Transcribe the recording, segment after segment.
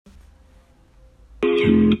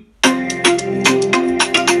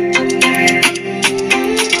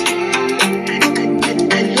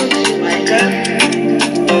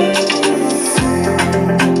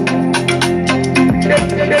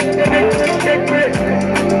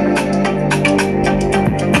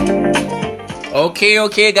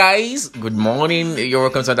Okay, guys. Good morning. You're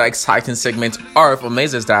welcome to the exciting segment of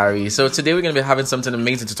Amazer's Diary. So today we're going to be having something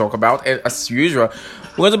amazing to talk about. As usual,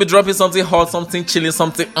 we're going to be dropping something hot, something chilling,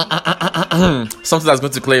 something something that's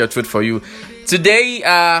going to clear your throat for you. Today,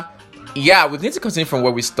 we're going to continue from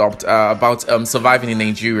where we stopped about surviving in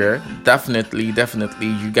Nigeria. Definitely,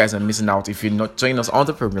 you guys are missing out if you're not joining us on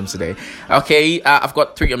the program today. Okay, I've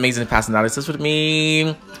got three amazing personalities with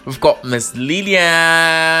me. We've got Miss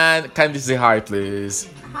Lillian. Can you say hi, please?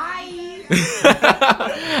 Hi.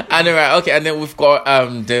 And then we've got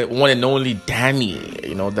the one and only Danny.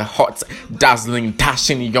 You know, the hot, dazzling,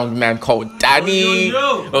 dashing young man called Danny.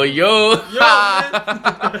 Oh yo.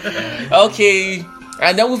 Okay.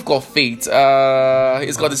 And then we've got Faith.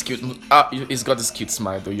 He's got this cute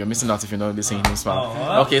smile though. You're missing out if you're not seeing him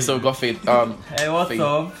smile. Okay, so we've got Faith. Hey, what's Faith.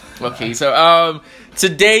 up? Okay, so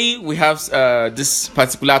today we have this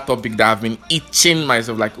particular topic that I've been itching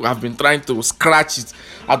myself, like I've been trying to scratch it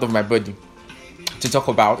out of my body to talk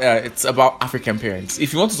about. It's about African parents.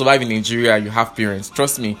 If you want to survive in Nigeria, you have parents.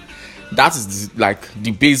 Trust me, that is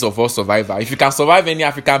the base of all survivor. If you can survive any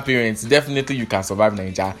African parents, definitely you can survive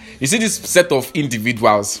Nigeria. You see this set of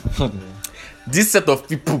individuals, this set of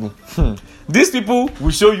people. These people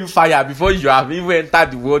will show you fire before you have even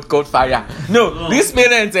entered the world called fire. No, these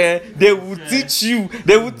parents, they will teach you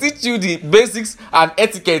the basics and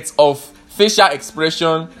etiquette of facial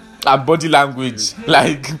expression and body language.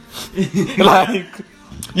 Like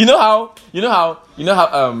you know how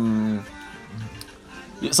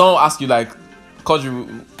someone will ask you like, "Coach,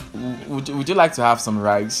 would you like to have some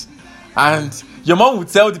rice?" And your mom would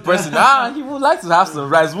tell the person, he would like to have some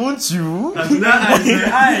rice, won't you?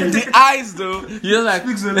 The eyes though. You're like,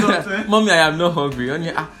 Mommy, I am not hungry.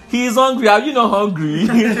 He is hungry. Are you not hungry?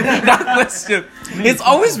 That question. It's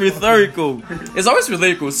always rhetorical.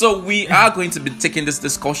 So we are going to be taking this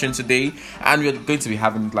discussion today, and we're going to be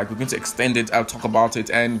having we're going to extend it. I'll talk about it,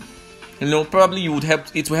 and probably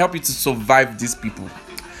it will help you to survive these people.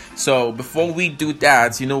 So before we do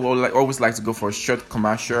that, we'll always like to go for a short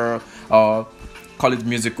commercial or call it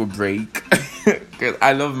musical break. Because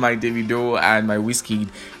I love my Davido and my Wizkid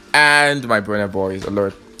and my Burna Boys a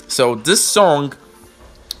lot. So this song,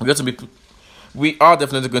 we are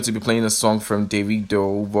definitely going to be playing a song from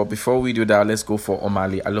Davido. But before we do that, let's go for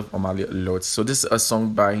Omale. I love Omale a lot. So this is a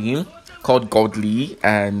song by him called Godly,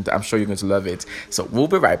 and I'm sure you're going to love it. So we'll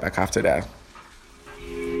be right back after that.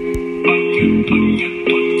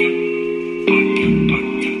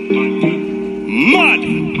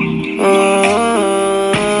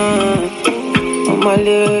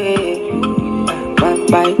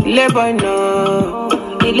 Bye, le boy no.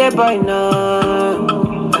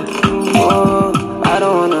 Oh, I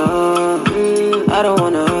don't wanna.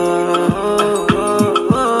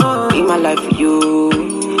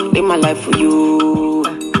 Live my life for you.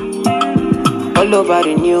 All over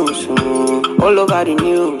the news.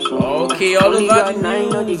 Okay, all over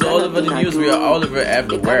the news. We are all over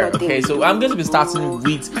everywhere. Okay, so I'm going to be starting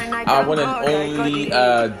with our one and only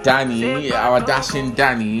Danny, our dashing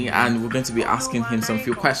Danny, and we're going to be asking him some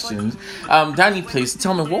few questions. Danny, please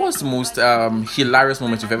tell me, what was the most hilarious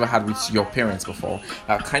moment you've ever had with your parents before?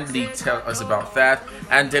 Kindly tell us about that,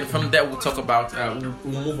 and then from there we'll talk about. We'll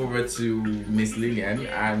move over to Miss Lillian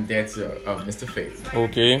and then to Mr. Faith.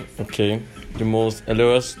 Okay. The most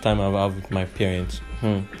hilarious time I've had with my parents.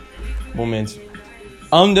 Moment.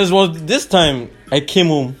 This time I came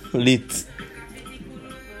home late.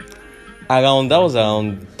 That was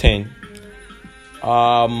around 10. I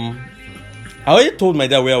already told my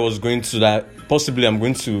dad where I was going to, that possibly I'm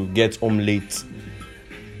going to get home late.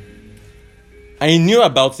 I knew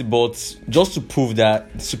about it, but just to prove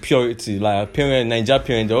that superiority, like Nigerian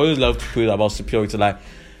parents, they always love to prove about superiority, like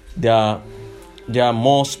they are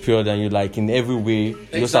more superior than you, like in every way. You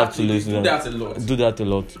just have to listen. Do that a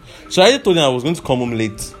lot. So I told them I was going to come home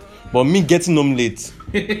late, but me getting home late,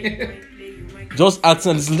 just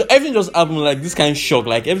acting, everything just happened like this kind of shock.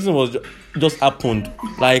 Like everything was just happened.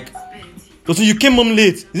 Like, so you came home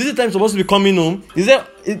late. Is this the time you're supposed to be coming home? Is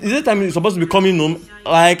this time you're supposed to be coming home?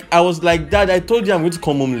 Like I was like, Dad, I told you I'm going to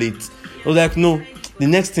come home late. I was like, no. The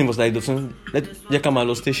next thing was like, let come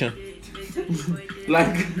at station.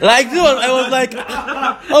 I was like,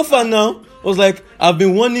 how far now? I was like, I've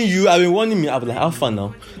been warning you. I've been warning me. I was like, how far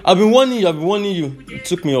now? I've been warning you. It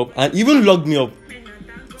took me up and even locked me up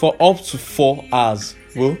for up to 4 hours.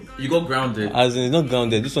 Bro, You got grounded. as in, not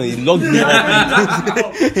grounded. This one, he locked me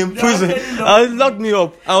up in prison. He locked me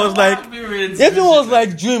up. I was like, everything was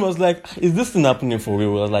like dream. I was like, is this thing happening for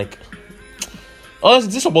real? I was like, honestly,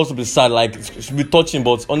 this is supposed to be sad, like it should be touching,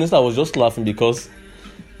 but honestly, I was just laughing because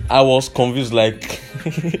I was confused, like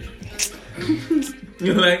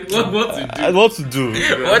You're like, what to do? what to do.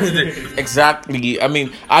 What to do? Exactly. I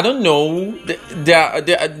mean, I don't know.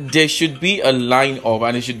 There should be a line of,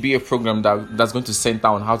 and it should be a program that's going to center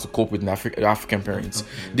on how to cope with African parents.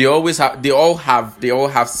 They all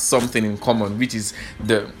have something in common, which is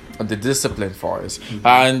the discipline for us.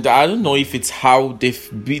 And I don't know if it's how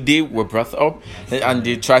they were brought up and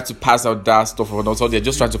they try to pass out that stuff, or also they're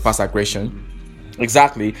just trying to pass aggression.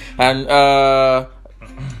 Exactly. And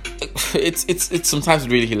it's sometimes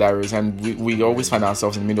really hilarious, and we always find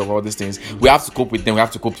ourselves in the middle of all these things. We have to cope with them. We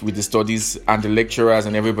have to cope with the studies and the lecturers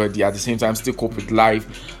and everybody at the same time. Still cope with life.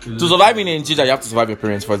 To survive in Nigeria, you have to survive your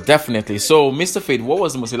parents first, definitely. So, Mr. Fade, what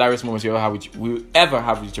was the most hilarious moment you ever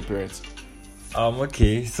have with your parents?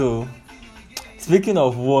 Okay, so speaking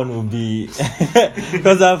of one would be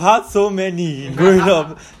because I've had so many growing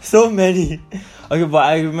up, so many. Okay, but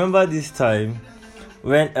I remember this time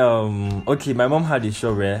when my mom had a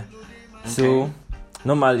shower. So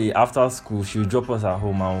normally after school she would drop us at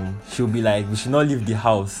home and she'll be like, we should not leave the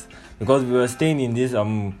house because we were staying in this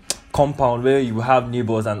compound where you have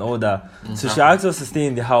neighbors and all that. So she asked us to stay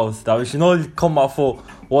in the house, that we should not come out for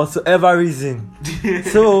whatsoever reason.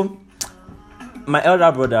 So my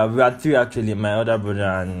elder brother, we had three actually, my elder brother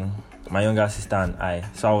and my younger sister and I.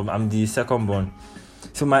 So I'm the second born.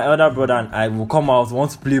 So my elder brother and I will come out,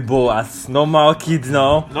 want to play ball as normal kids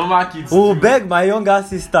now. Normal kids. We'll beg my younger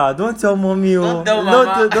sister, don't tell mommy. Don't tell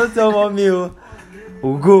mama. Don't tell mommy.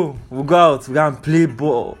 We'll go out, we go and play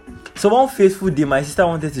ball. So one fateful day, my sister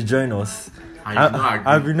wanted to join us.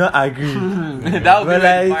 I will not agree. That would be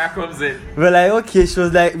when fire comes in. We're like, okay. She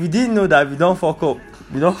was like, we didn't know that we don't fuck up.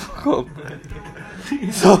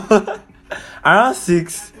 So around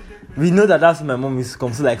 6, we know that's when my mom is to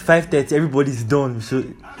come. So like 5:30, everybody's done. So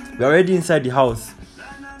we're already inside the house.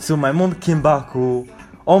 So my mom came back.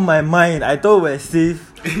 On my mind, I thought we were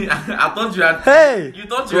safe. I thought you had. Hey, you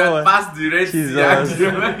thought you had passed the Red Sea.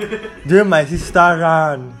 Then my sister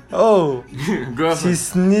ran. She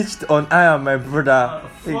snitched on I and my brother.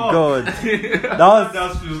 Thank God.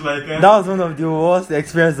 That was one of the worst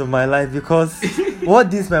experiences of my life, because what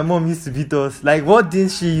did my mom used to beat us? Like, what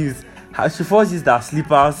didn't she use? She first used her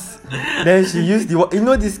slippers. Then she used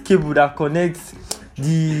this cable that connects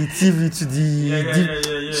the TV to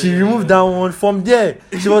the she removed that one. From there,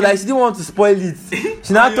 she was like, she didn't want to spoil it.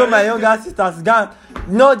 She now told my younger sister to go,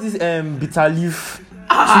 this bitter leaf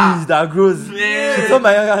trees that grows. She told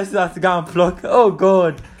my younger sister to go and pluck. Oh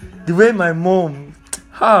God, the way my mom,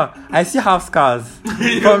 I still have scars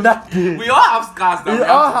from that day. We all have scars. We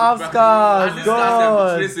all have scars. And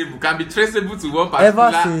God, scars can be traceable to one particular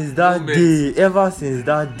Ever since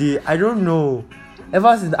that day, I don't know.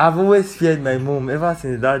 Ever since, I've always feared my mom. Ever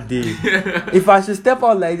since that day, if I should step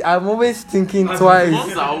out, like, I'm always thinking twice.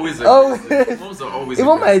 Moms are always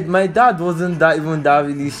even my dad wasn't that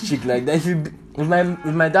really strict like that.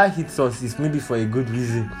 If my dad hits us, it's maybe for a good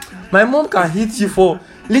reason. My mom can hit you for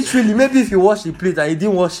literally, maybe if you wash the plate and you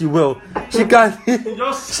didn't wash it well, she can get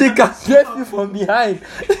you from behind.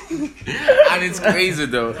 And it's crazy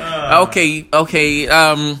though. Okay.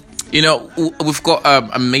 We've got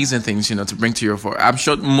amazing things, to bring to your fore. I'm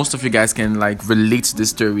sure most of you guys can relate to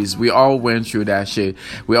these stories. We all went through that shit.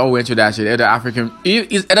 Either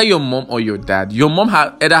your mom or your dad. Your mom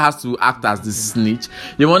either has to act as the snitch.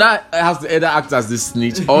 Your mother has to either act as the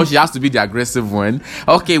snitch, or she has to be the aggressive one.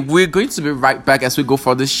 Okay, we're going to be right back as we go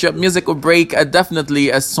for this short musical break.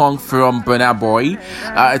 Definitely a song from Burna Boy.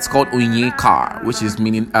 It's called Onyeka, which is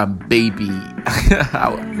meaning baby.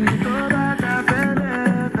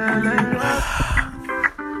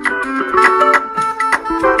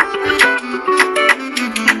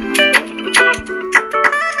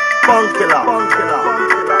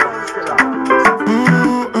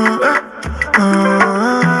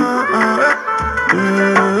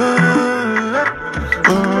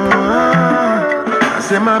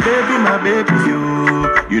 Say my baby,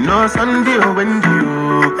 you know Sunday or when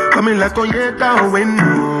you coming like Onyeka when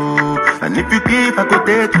you, and if you keep I could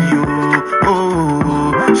take you,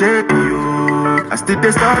 shake you, I still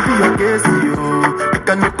they study your case you, you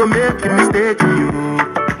cannot go make a mistake you,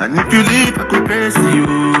 and if you leave I could praise you.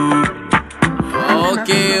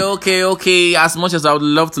 Okay. As much as I would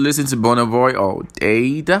love to listen to Burna Boy all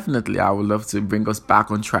day, definitely I would love to bring us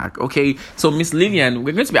back on track. Okay, so Miss Lillian,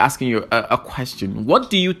 we're going to be asking you a question. What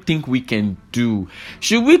do you think we can do?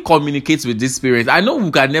 Should we communicate with these parents? I know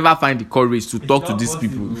we can never find the courage to talk to these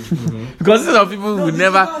people because these are people who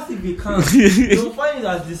never. If can't, you'll find it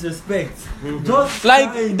as disrespect. Just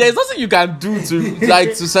like there's nothing you can do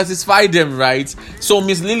to satisfy them, right? So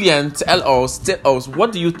Miss Lillian, tell us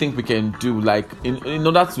what do you think we can do, like in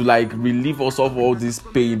order to like relieve us of all this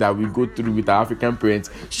pain that we go through with our African parents?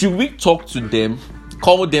 Should we talk to them,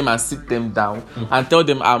 call them and sit them down and tell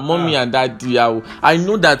them, mommy and daddy, I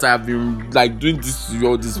know that I've been like doing this to you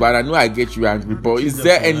all this while, I know I get you angry, but is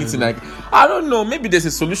there anything like, I don't know, maybe there's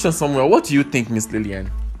a solution somewhere? What do you think, Miss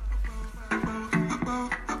Lillian?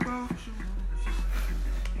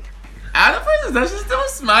 And the person that she's still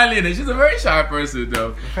smiling, and she's a very shy person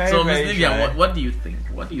though. So Miss Lillian, what do you think?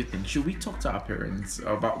 What do you think? Should we talk to our parents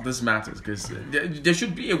about this matters? Because there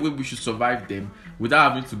should be a way we should survive them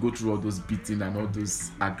without having to go through all those beating and all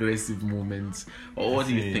those aggressive moments. Or what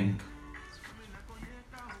do you think?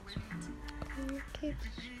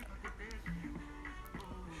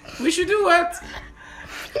 We should do what?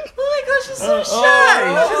 Oh my gosh, she's so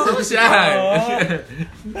shy. She's so shy.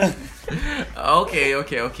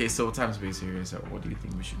 Okay. So time's very serious. What do you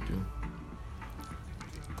think we should do?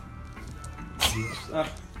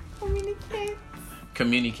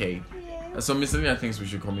 Communicate. Yeah. So Miss Lillian thinks we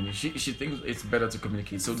should communicate. She thinks it's better to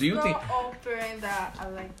communicate. So do you think? Not all parents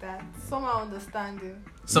are like that. Some are understanding.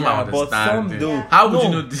 Some are understanding. But some do. How would you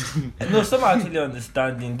know? No, some are actually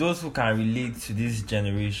understanding. Those who can relate to this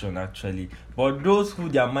generation actually. But those who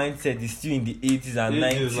their mindset is still in the 80s and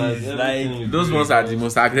 90s, like those ones are the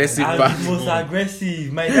most aggressive.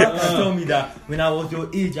 My dad used to tell me that when I was your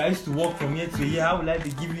age, I used to walk from here to here. How would I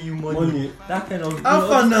be giving you money? That kind of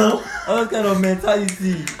all kind of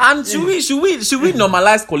mentality. And should we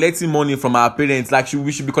normalize collecting money from our parents? Like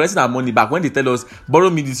we should be collecting our money back when they tell us, borrow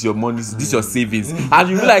me this your money, this your savings, and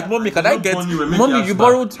you be like, mommy, can I get? Mommy, you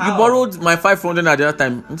borrowed my 500 at the other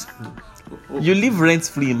time. You live rent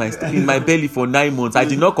free in my belly for 9 months. I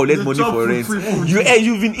did not collect money for rent.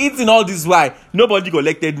 You've been eating all this while. Nobody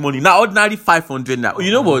collected money. Now ordinary 500 now.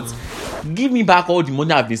 You know what? Give me back all the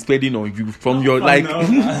money I've been spending on you from your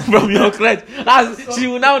from your credit. She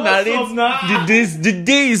will now narrate the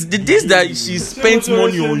days that she spent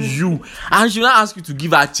money on you, and she will now ask you to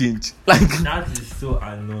give her change. Like that is so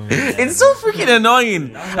annoying. It's so freaking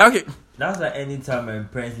annoying. Okay. That's why anytime my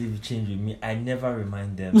parents leave change with me, I never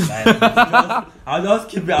remind them. Like, I'll just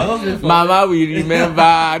keep it. Mama will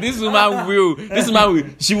remember. This woman will.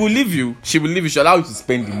 She will leave you. She'll allow you to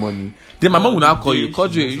spend the money. Then my mom will now call you.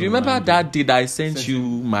 You remember that day that I sent you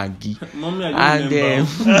Maggie? Mommy, I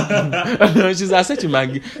remember. I sent you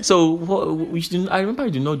Maggie. So I remember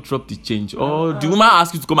you did not drop the change. Or the woman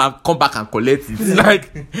asked you to come back and collect it.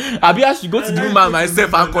 Like, I should go to the woman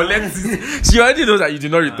myself and collect it. She already knows that you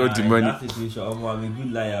did not return the money. I'm a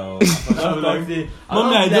good liar.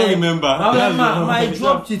 Mommy, I don't remember. I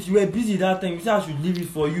dropped it. You were busy that time. You said I should leave it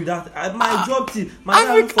for you. I dropped it.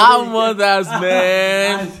 Our mothers,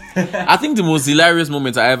 man. I think the most hilarious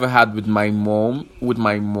moment I ever had with my mom.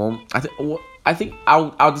 I think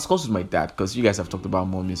I'll discuss with my dad because you guys have talked about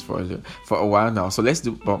mommies for a while now. So let's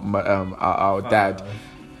do our dad.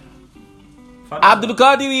 Abdul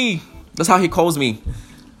Qadiri. That's how he calls me.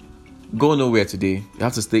 Go nowhere today. You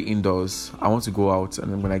have to stay indoors. I want to go out,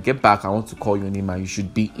 and then when I get back, I want to call your name, and you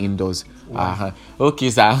should be indoors. Okay,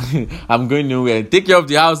 sir. I'm going nowhere. Take care of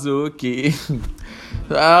the house, okay.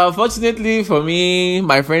 Fortunately for me,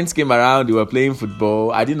 my friends came around. They were playing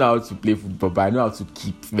football. I didn't know how to play football, but I know how to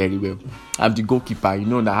keep very well. I'm the goalkeeper. You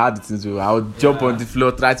know, and I had the things. I would jump on the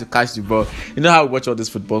floor, try to catch the ball. You know how I watch all these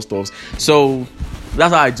football stuff. So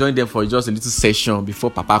that's how I joined them for just a little session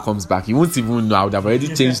before Papa comes back. He won't even know. I would have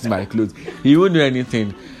already changed my clothes. He won't know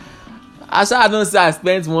anything. I don't say I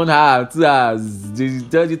spent 1 hour, 2 hours.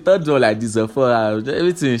 The third one like this or 4 hours.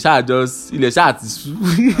 Everything.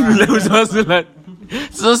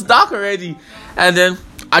 So it's dark already, and then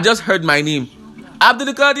I just heard my name,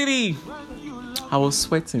 Abdul Qadiri. I was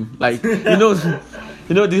sweating, like you know,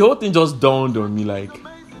 the whole thing just dawned on me. Like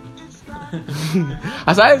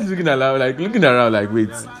I started looking around, like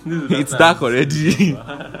wait, it's dark already.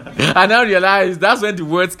 I now realized that's when the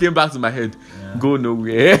words came back to my head. Go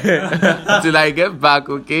nowhere till I get back.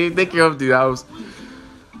 Okay, take care of the house.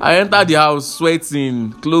 I entered the house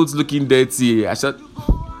sweating, clothes looking dirty. I said,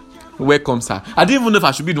 welcome, sir. I didn't even know if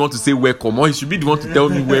I should be the one to say welcome or he should be the one to tell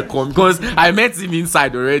me welcome because I met him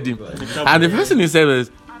inside already. And the person he said was,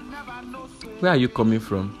 where are you coming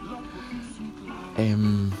from?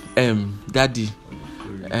 Daddy.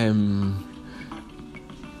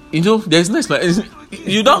 there's no explanation.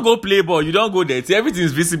 You don't go play ball, you don't go there. Everything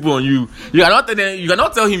is visible on you. You cannot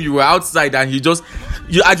tell him you were outside and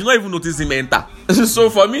I did not even notice him enter. So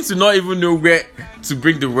for me to not even know where to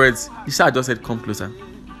bring the words, he just said, come closer.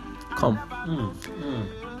 Come.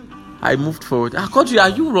 I moved forward. Kodri, are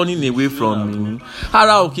you running away from me?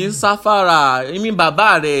 Okay, Safara. I mean,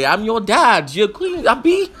 Babare, I'm your dad. You're going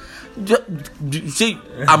to say,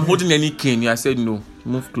 I'm holding any cane. I said, no,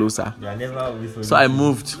 move closer. So I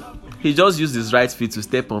moved. He just used his right feet to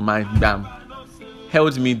step on mine. Bam.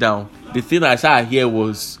 Held me down. The thing I saw here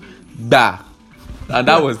was, da. And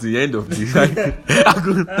that was the end of it.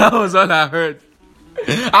 That was all I heard.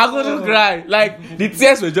 I couldn't cry. Like, the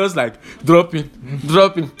tears were just like dropping.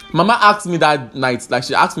 Mama asked me that night, like,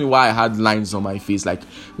 she asked me why I had lines on my face, like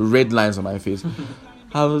red lines on my face.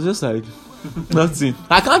 I was just like, nothing.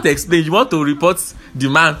 I can't explain. You want to report the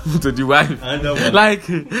man to the wife? Like,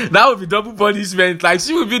 that would be double punishment. Like,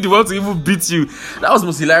 she would be the one to even beat you. That was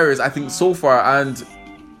most hilarious, I think, so far. And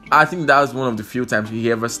I think that was one of the few times he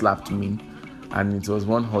ever slapped me. And it was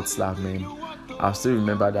one hot slap, man. I'll still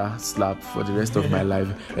remember that slap for the rest of my life.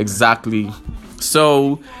 Exactly.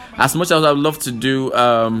 So, as much as I'd love to do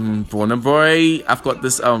Burna Boy, I've got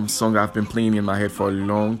this song I've been playing in my head for a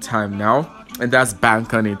long time now. And that's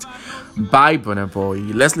Bank on It by Burna Boy.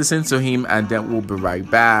 Let's listen to him and then we'll be right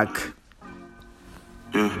back.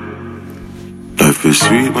 Life is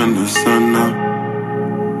sweet when the sun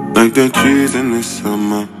up, like the trees in the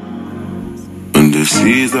summer. When the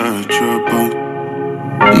seas are troubled,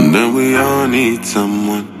 and then we all need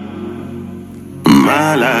someone.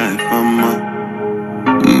 My life,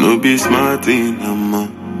 no be smart in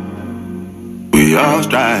we all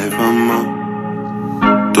strive,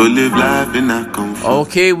 to live life in that comfort.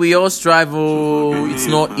 Okay, we all strive. Oh, it's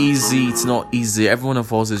not easy. Every one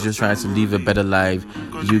of us is just trying to live a better life.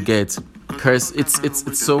 You get. Because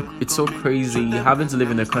it's so crazy having to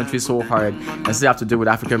live in a country so hard and still have to deal with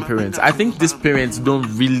African parents. I think these parents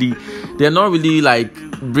they're not really like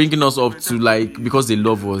bringing us up to like because they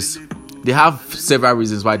love us. They have several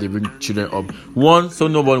reasons why they bring children up. One, so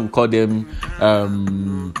no one will call them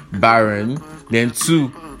barren. Then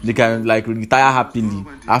two, they can like retire happily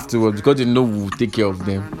afterwards because they know we'll take care of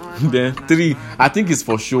them. Then three, I think it's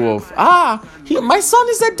for show off. My son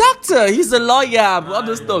is a doctor, he's a lawyer, all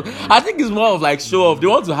this stuff. I think it's more of like show off. They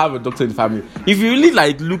want to have a doctor in the family. If you really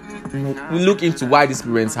like look into why these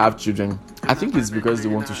parents have children, I think it's because they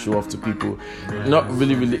want to show off to people. Not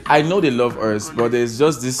really. I know they love us, but there's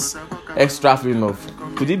just this extra feeling of,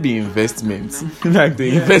 could it be investment? Like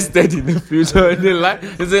they invested in the future.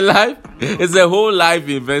 It's a whole life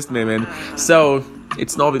investment, man. So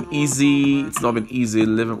it's not been easy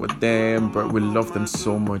living with them, but we love them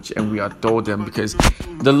so much and we adore them because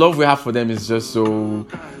the love we have for them is just so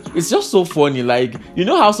funny. Like, you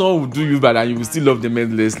know how someone would do you bad and you will still love them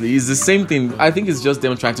endlessly. It's the same thing. I think it's just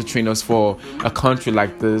them trying to train us for a country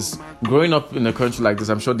like this. Growing up in a country like this,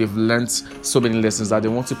 I'm sure they've learned so many lessons that they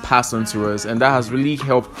want to pass on to us, and that has really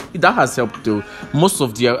helped. That has helped though. Most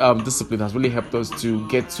of the discipline has really helped us to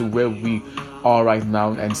get to where we are right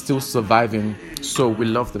now and still surviving. So we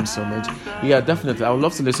love them so much. Yeah, definitely. I would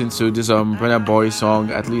love to listen to this Burna Boy song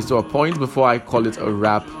at least to a point before I call it a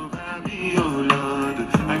rap.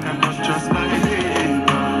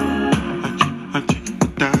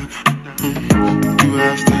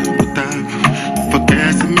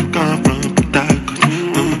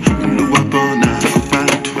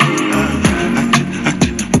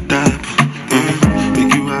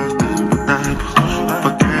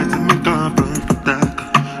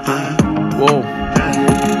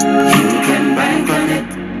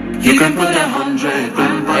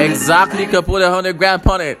 Exactly, could put 100 grand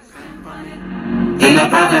on it. In a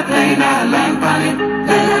private plane, I land on it.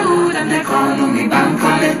 Hello, and they call me bank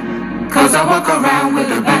on it. Cause I walk around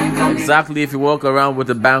with a bank on it. Exactly, if you walk around with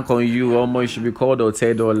a bank on you, almost you should be called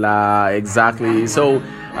 $10. Exactly. So,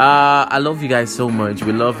 I love you guys so much.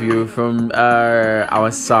 We love you from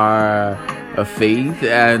our star of Faith,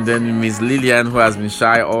 and then Miss Lillian, who has been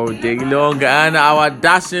shy all day long, and our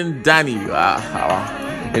dashing Danny.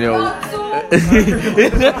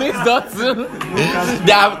 It's not true.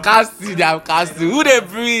 They have cast you. Who they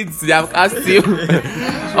breed? They have cast you.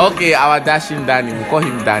 Okay, our dashing Danny. We'll call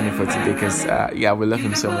him Danny for today because, we love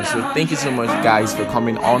him so much. So thank you so much, guys, for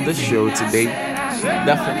coming on the show today.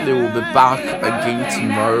 Definitely we'll be back again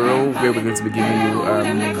tomorrow where we're going to be giving you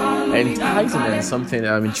enticing and something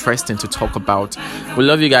interesting to talk about. We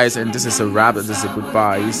love you guys, and this is a wrap. This is a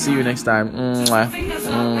goodbye. See you next time.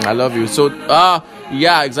 I love you. So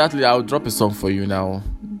yeah, exactly, I'll drop a song for you now.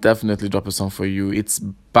 definitely drop a song for you. It's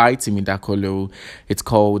by Timi Dakolo. It's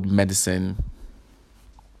called Medicine.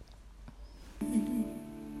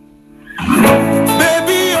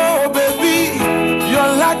 Baby, oh baby,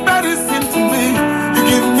 you're like medicine to me. You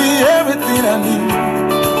give me everything I need.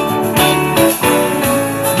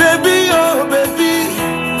 Baby, oh baby,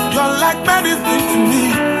 you're like medicine to me.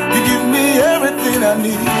 You give me everything I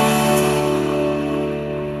need.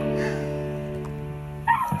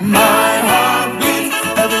 My heart beats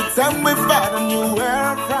every time we fight and you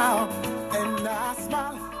wear a frown, and I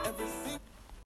smile.